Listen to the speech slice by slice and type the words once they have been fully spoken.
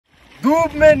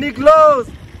धूप में निकलो,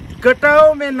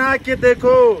 घटाओं में नहा के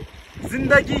देखो,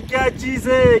 जिंदगी क्या चीज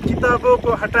है, किताबों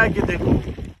को हटा के देखो।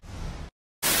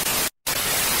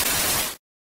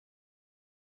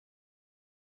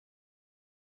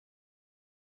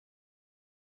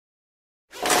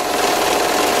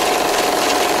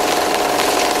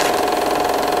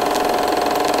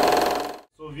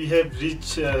 We have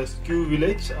reached Skiu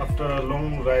village after a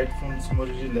long ride from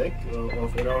Smurji Lake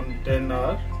of around 10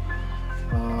 hours,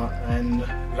 and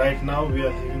right now we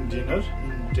are having dinner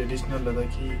in traditional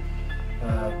Ladakhi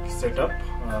setup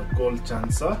called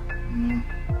Chansa.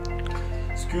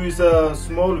 Skiu is a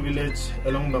small village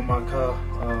along the Markha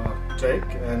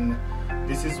trek, and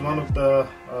this is one of the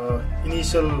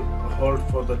initial halt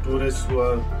for the tourists who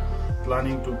are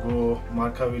planning to go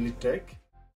Markha Valley trek.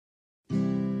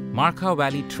 Markha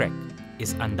Valley Trek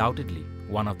is undoubtedly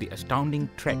one of the astounding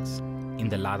treks in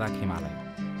the Ladakh Himalaya.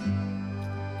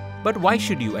 But why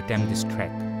should you attempt this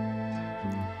trek?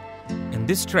 In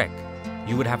this trek,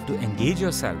 you would have to engage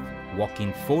yourself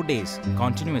walking 4 days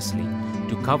continuously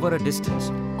to cover a distance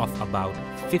of about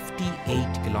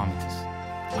 58 kilometers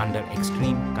under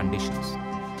extreme conditions.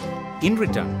 In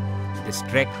return, this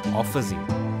trek offers you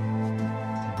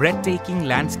breathtaking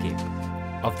landscape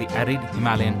of the arid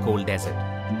Himalayan cold desert,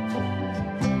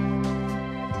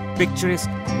 picturesque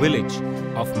village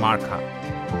of Markha,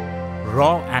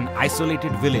 raw and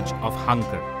isolated village of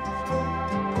Hankar,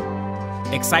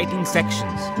 exciting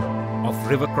sections of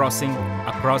river crossing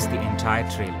across the entire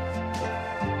trail,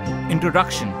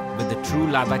 introduction with the true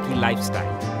Ladakhi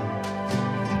lifestyle,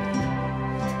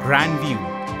 grand view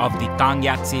of the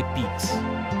Kangyatse peaks,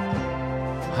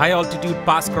 high altitude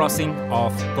pass crossing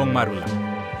of Kongmarula.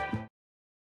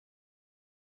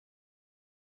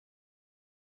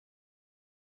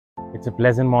 It's a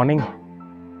pleasant morning.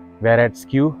 We're at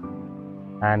Skiu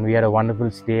and we had a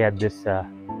wonderful stay at this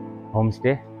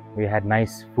homestay. We had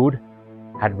nice food,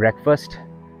 had breakfast,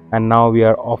 and now we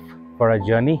are off for a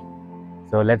journey.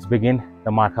 So let's begin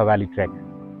the Markha Valley trek.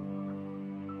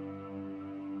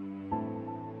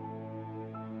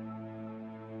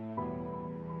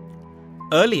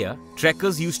 Earlier,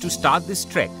 trekkers used to start this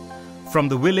trek from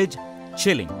the village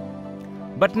Chilling.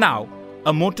 But now,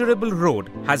 a motorable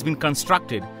road has been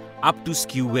constructed up to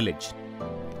Skiu village,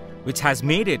 which has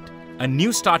made it a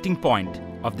new starting point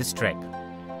of this trek.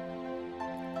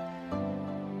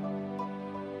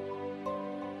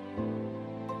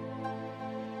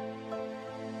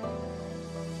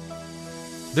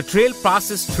 The trail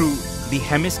passes through the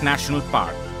Hemis National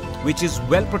Park, which is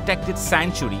well-protected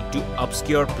sanctuary to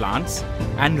obscure plants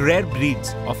and rare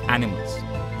breeds of animals.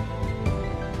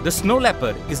 The snow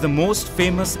leopard is the most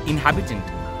famous inhabitant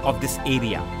of this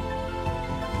area,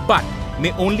 but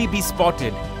may only be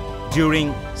spotted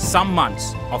during some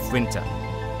months of winter.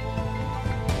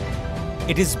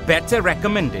 It is better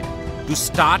recommended to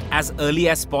start as early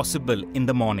as possible in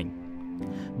the morning,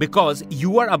 because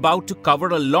you are about to cover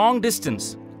a long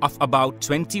distance of about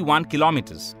 21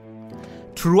 kilometers.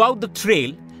 Throughout the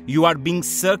trail, you are being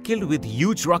circled with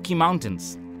huge rocky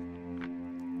mountains.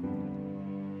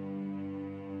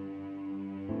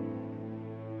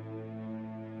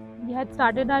 We had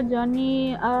started our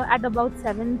journey at about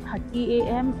 7:30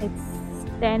 a.m. It's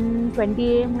 10:20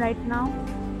 a.m. right now.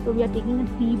 So we are taking a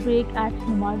tea break at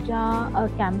Himarja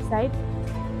campsite.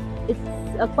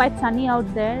 It's quite sunny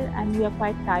out there and we are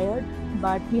quite tired,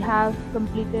 but we have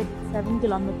completed 7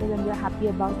 kilometers and we are happy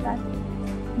about that.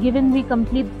 Given we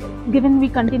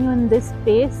continue in this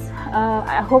pace,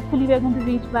 hopefully we are going to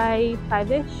reach by 5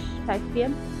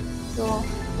 p.m. So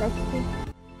let's see.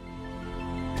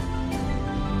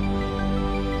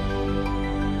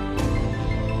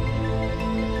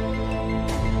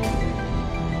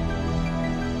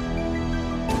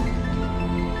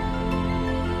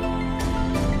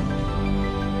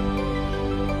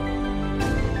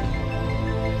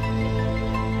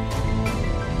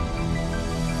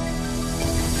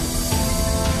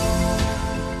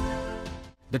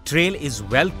 The trail is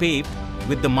well paved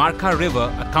with the Markha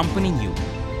river accompanying you,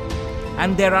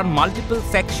 and there are multiple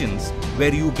sections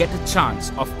where you get a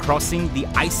chance of crossing the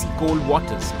icy cold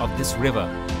waters of this river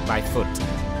by foot.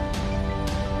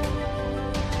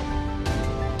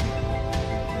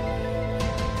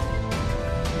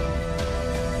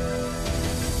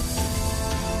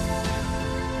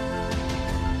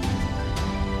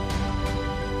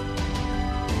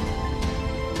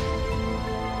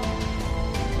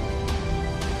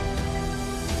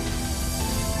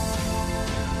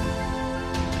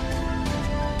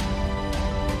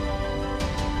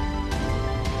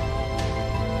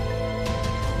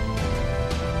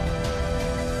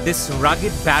 This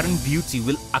rugged barren beauty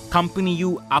will accompany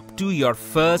you up to your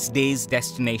first day's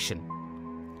destination,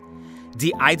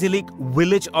 the idyllic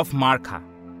village of Markha.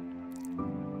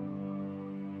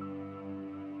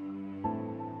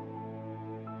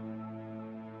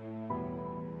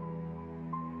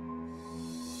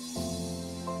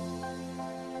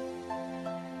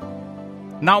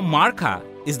 Now Markha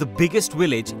is the biggest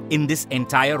village in this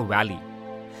entire valley,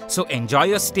 so enjoy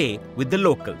your stay with the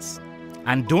locals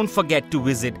and don't forget to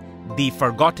visit the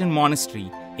forgotten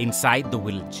monastery inside the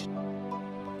village.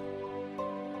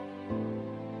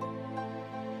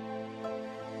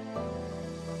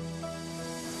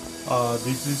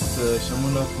 This is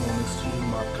Shamunath Monastery in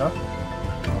Markha.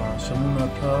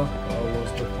 Shamunatha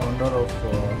was the founder of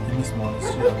Himis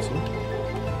Monastery also.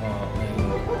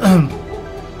 And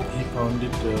he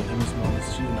founded Himis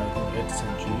Monastery in 8th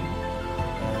century.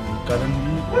 And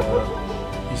currently,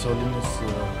 His Holiness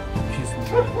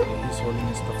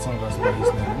Tatsang Raspa,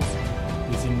 his name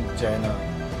is in China.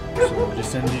 So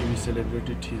recently we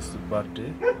celebrated his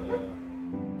birthday.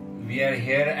 We are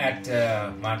here at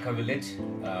Markha village,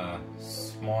 a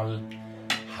small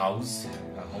house,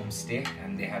 a homestay,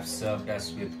 and they have served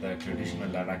us with a traditional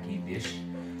Ladakhi dish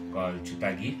called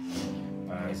chutagi.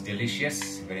 It's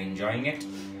delicious, we're enjoying it,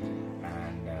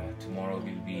 and tomorrow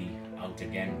we'll be out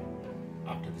again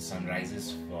after the sun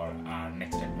rises for our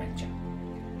next adventure.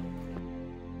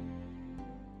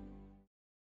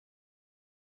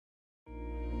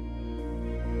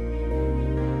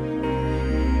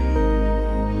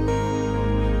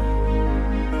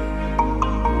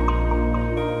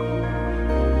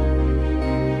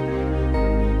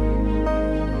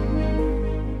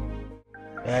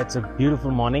 Yeah, it's a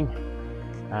beautiful morning,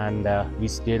 and we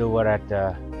stayed over at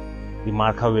the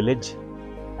Markha village,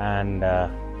 and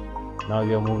now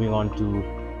we are moving on to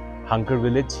Hankar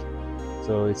village.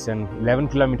 So it's an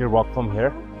 11-kilometer walk from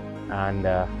here, and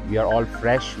we are all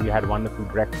fresh. We had wonderful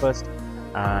breakfast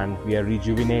and we are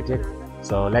rejuvenated.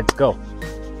 So let's go.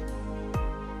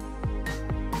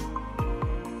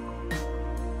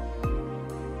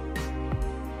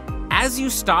 As you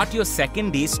start your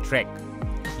second day's trek,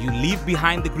 you leave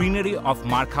behind the greenery of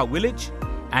Markha village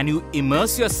and you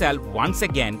immerse yourself once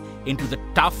again into the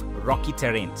tough rocky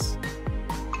terrains.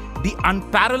 The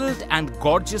unparalleled and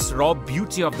gorgeous raw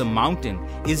beauty of the mountain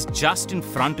is just in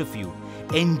front of you.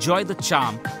 Enjoy the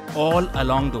charm all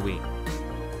along the way.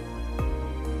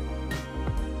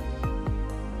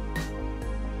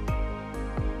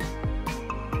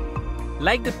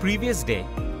 Like the previous day,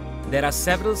 there are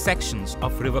several sections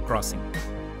of river crossing.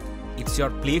 It's your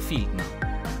playfield now.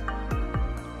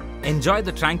 Enjoy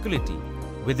the tranquility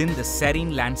within the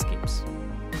serene landscapes.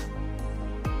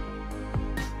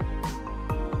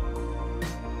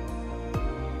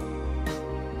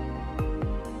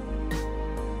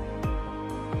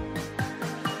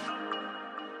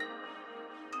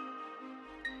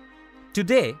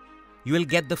 Today, you will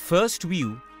get the first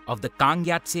view of the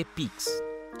Kangyatse peaks,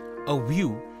 a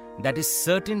view that is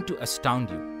certain to astound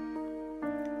you.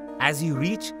 As you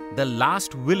reach the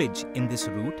last village in this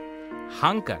route,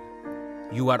 Hankar,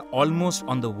 you are almost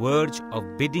on the verge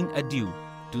of bidding adieu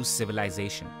to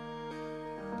civilization.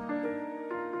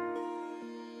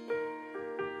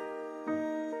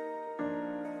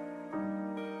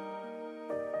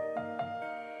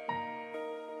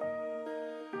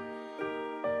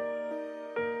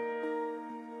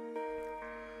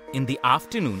 In the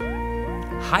afternoon,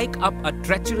 hike up a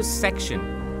treacherous section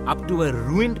up to a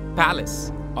ruined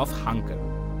palace of Hankar.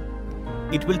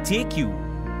 It will take you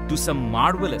to some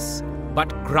marvelous but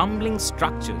crumbling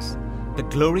structures, the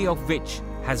glory of which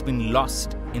has been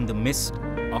lost in the mist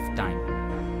of time.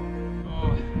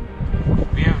 So,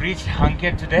 we have reached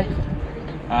Hankar today.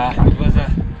 It was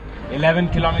a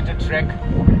 11-kilometer trek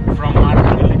from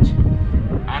Markha village,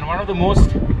 and one of the most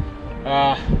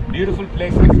beautiful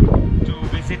places to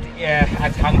visit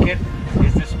at Hankar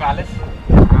is this palace.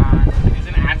 It is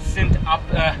an ascent up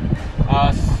a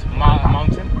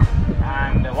mountain,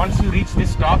 and once you reach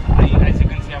this top, as you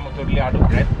can see, I'm totally out of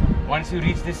breath. Once you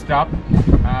reach this top,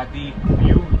 the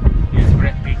view is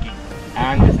breathtaking,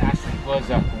 and this ascent was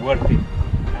worth it.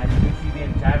 And you can see the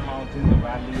entire mountain, the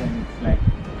valley, and it's like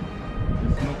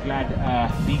the snow-clad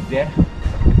peak there.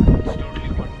 It's totally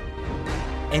worth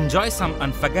it. Enjoy some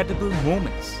unforgettable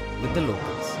moments with the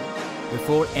locals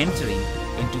before entering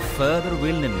into further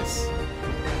wilderness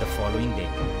the following day.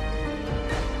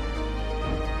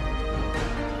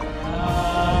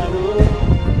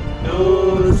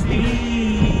 Dosti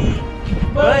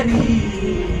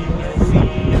bari